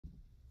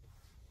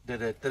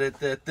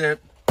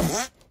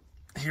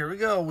Here we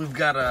go. We've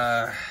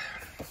got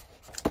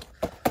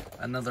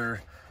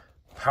another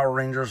Power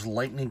Rangers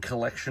Lightning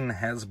Collection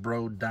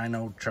Hasbro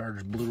Dino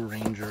Charge Blue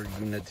Ranger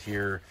unit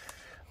here.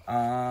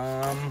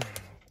 I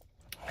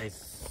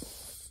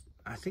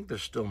think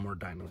there's still more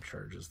Dino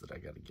Charges that I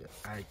gotta get.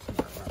 I can't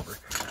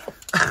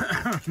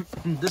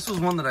remember. This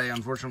was one that I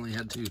unfortunately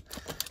had to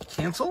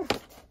cancel.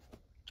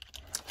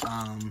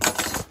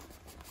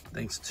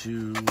 Thanks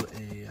to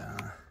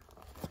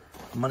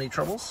money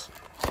troubles.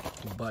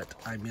 But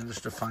I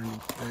managed to find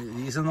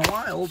these in the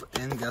wild,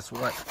 and guess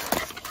what?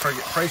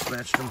 Target price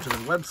matched them to their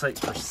website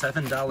for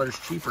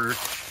 $7 cheaper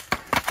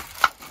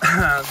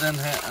than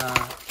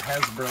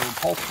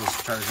Hasbro Pulse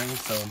was charging,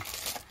 so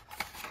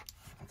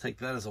I'll take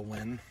that as a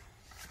win.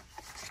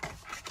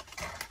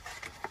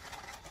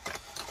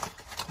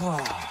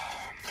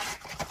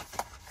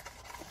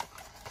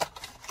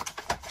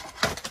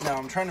 Now,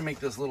 I'm trying to make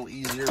this a little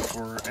easier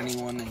for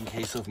anyone in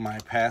case of my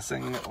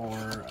passing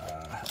or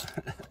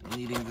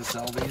needing to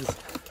sell these.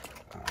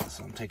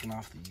 So I'm taking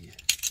off the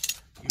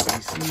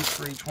UPCs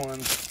for each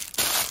one.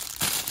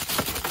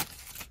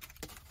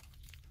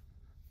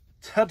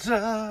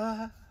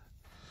 Ta-da!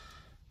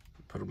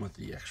 Put them with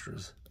the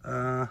extras.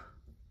 I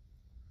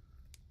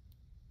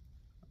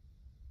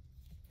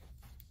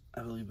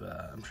believe,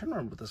 I'm trying to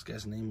remember what this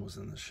guy's name was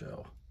in the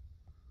show.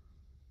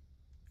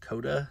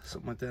 Coda?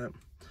 Something like that.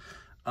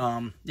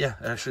 Yeah,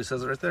 it actually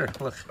says it right there.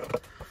 Look,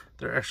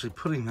 they're actually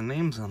putting the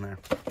names on there.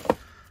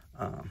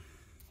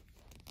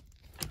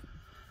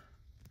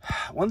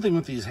 One thing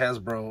with these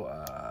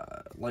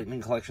Hasbro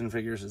Lightning Collection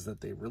figures is that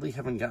they really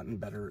haven't gotten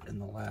better in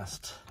the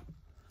last,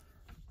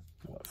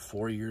 what,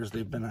 4 years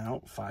they've been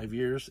out? 5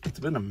 years? It's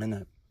been a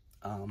minute.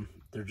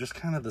 They're just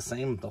kind of the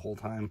same the whole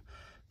time.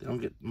 They don't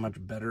get much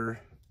better.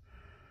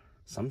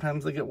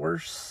 Sometimes they get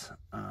worse.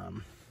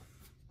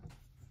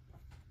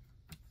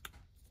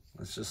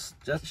 That's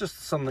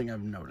just something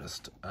I've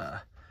noticed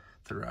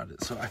throughout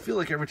it. So I feel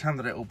like every time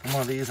that I open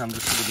one of these, I'm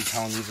just going to be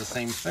telling you the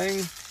same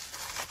thing.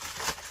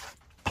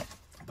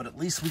 But at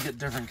least we get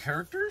different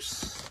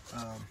characters.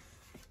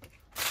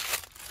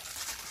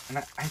 And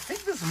I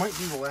think this might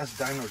be the last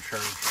Dino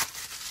Charge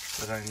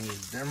that I need.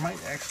 There might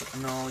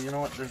actually... No, you know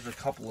what? There's a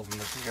couple of them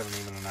that we haven't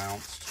even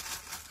announced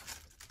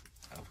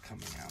of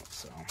coming out,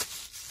 so...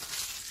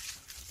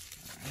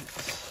 Alright.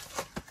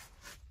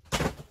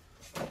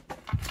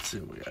 Let's see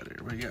what we got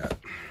here. We got...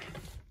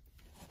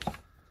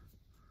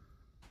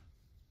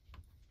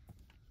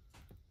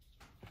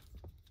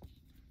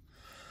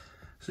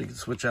 So you can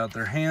switch out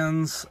their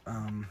hands.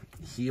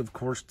 He, of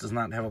course, does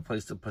not have a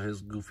place to put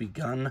his goofy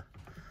gun.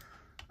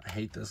 I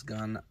hate this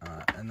gun.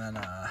 And then,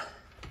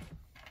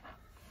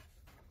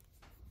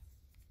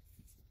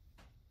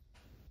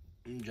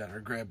 you got our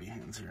grabby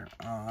hands here.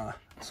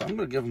 So I'm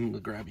going to give him the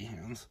grabby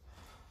hands.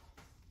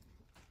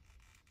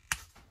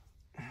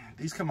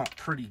 These come out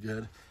pretty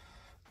good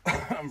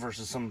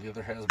versus some of the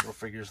other Hasbro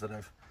figures that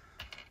I've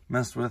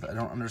messed with. I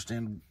don't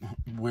understand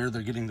where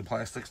they're getting the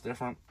plastics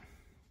different.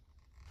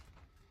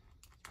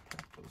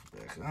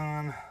 Back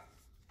on.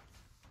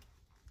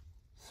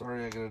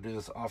 Sorry, I gotta do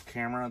this off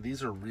camera.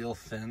 These are real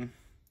thin,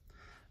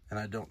 and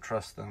I don't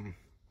trust them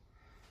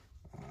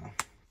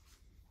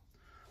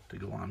to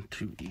go on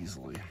too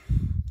easily.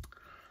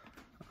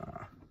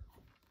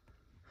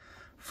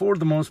 For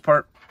the most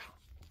part,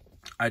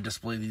 I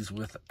display these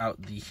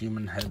without the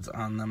human heads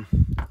on them.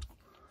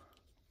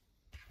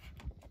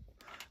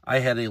 I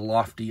had a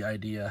lofty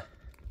idea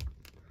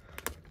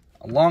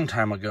a long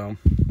time ago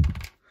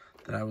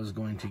that I was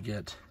going to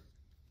get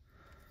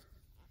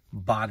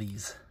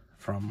bodies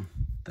from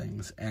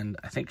things, and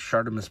I think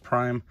Shartimus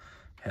Prime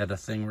had a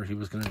thing where he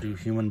was going to do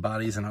human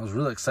bodies, and I was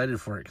really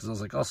excited for it because I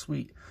was like, oh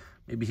sweet,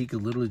 maybe he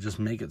could literally just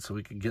make it so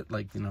we could get,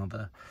 like, you know,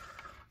 the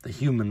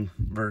human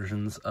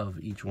versions of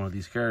each one of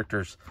these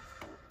characters.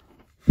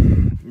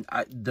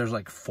 There's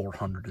like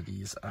 400 of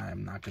these.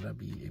 I'm not going to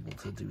be able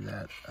to do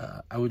that.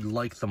 I would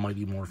like the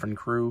Mighty Morphin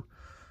crew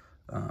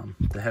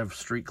to have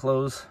street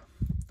clothes.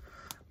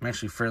 I'm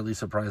actually fairly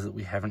surprised that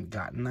we haven't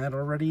gotten that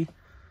already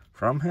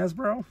from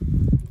Hasbro,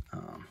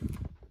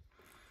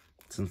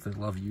 since they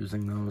love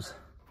using those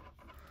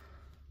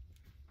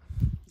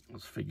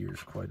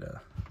figures,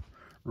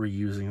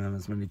 reusing them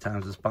as many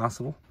times as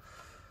possible.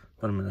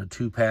 Put them in a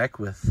 2-pack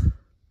with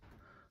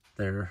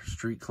their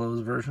street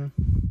clothes version.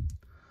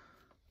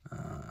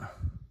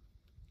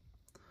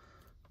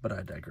 But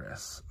I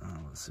digress.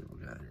 Let's see what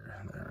we got here.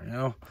 There we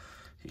go.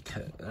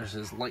 There's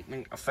his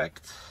lightning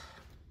effect.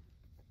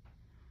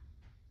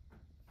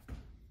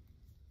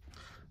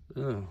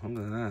 Ooh,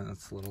 look at that.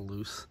 That's a little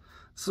loose.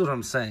 This is what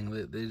I'm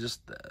saying.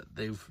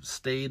 They've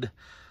stayed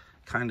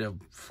kind of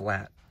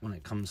flat when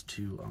it comes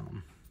to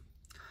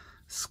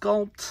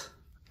sculpt.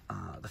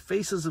 The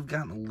faces have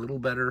gotten a little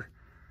better.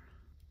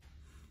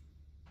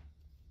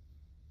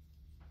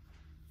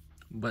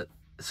 But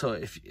so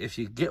if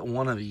you get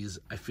one of these,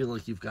 I feel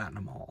like you've gotten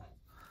them all.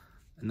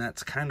 And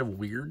that's kind of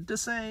weird to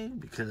say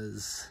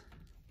because,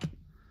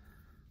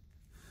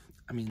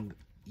 I mean,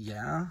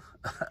 yeah,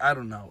 I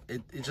don't know.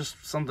 It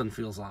just, something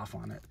feels off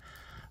on it.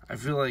 I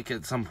feel like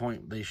at some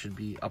point they should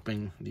be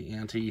upping the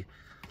ante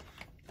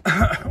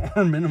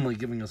or minimally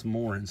giving us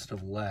more instead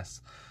of less.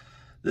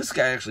 This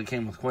guy actually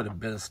came with quite a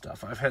bit of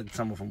stuff. I've had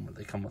some of them where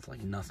they come with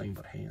like nothing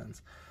but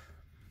hands.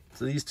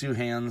 So these 2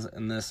 hands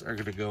and this are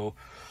going to go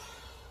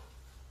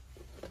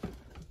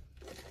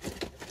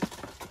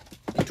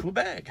into a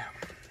bag.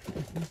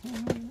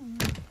 I'm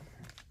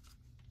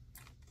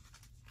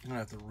going to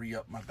have to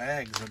re-up my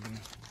bags. I've been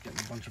getting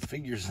a bunch of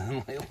figures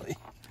in lately.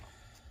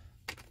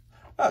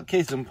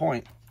 Case in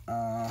point,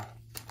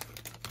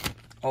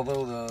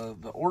 although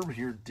the orb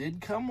here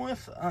did come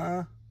with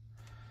a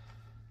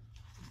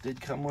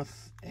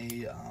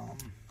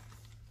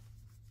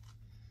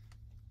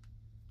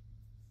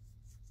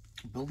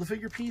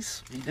Build-A-Figure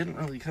piece. He didn't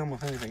really come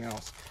with anything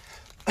else.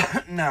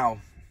 Now,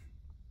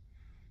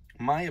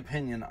 my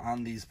opinion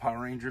on these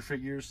Power Ranger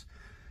figures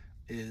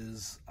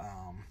is,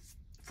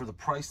 for the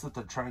price that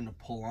they're trying to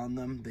pull on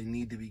them, they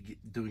need to be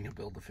doing a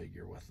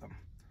Build-A-Figure with them.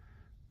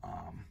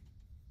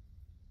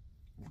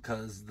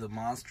 Because the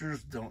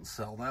monsters don't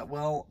sell that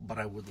well, but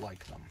I would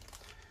like them.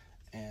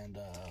 And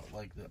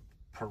like the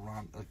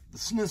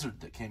Snizzard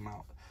that came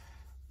out,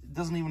 it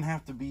doesn't even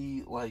have to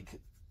be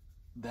like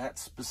that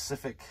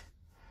specific.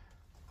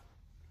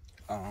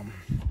 It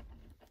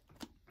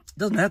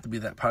doesn't have to be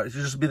that part. It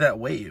should just be that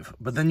wave.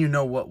 But then you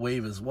know what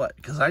wave is what.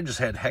 Because I just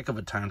had a heck of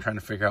a time trying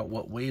to figure out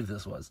what wave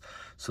this was.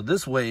 So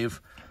this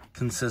wave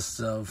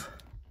consists of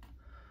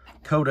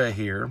Coda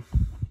here.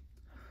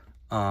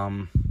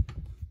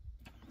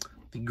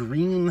 The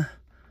green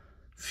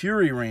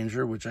Fury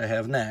Ranger, which I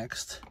have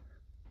next.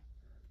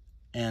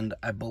 And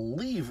I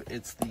believe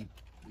it's the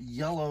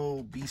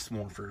yellow Beast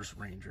Morphers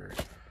Ranger.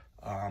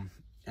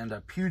 And a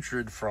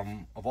Putrid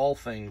from, of all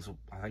things,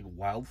 I think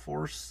Wild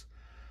Force.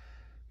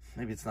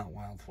 Maybe it's not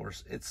Wild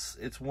Force.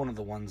 It's one of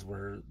the ones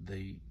where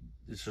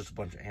it's just a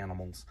bunch of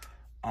animals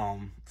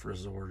for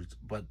Zords.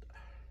 But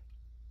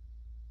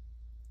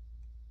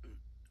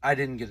I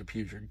didn't get a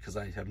Putrid because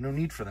I have no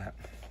need for that.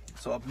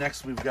 So up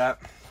next we've got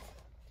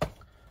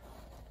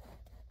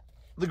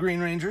the Green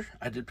Ranger.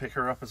 I did pick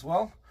her up as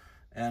well.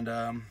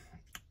 And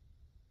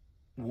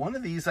one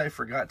of these I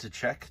forgot to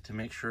check to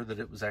make sure that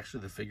it was actually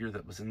the figure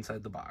that was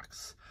inside the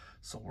box.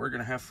 So we're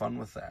going to have fun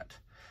with that.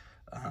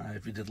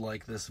 If you did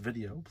like this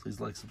video, please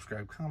like,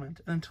 subscribe,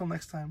 comment. And until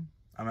next time,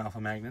 I'm Alpha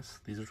Magnus.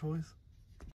 These are toys.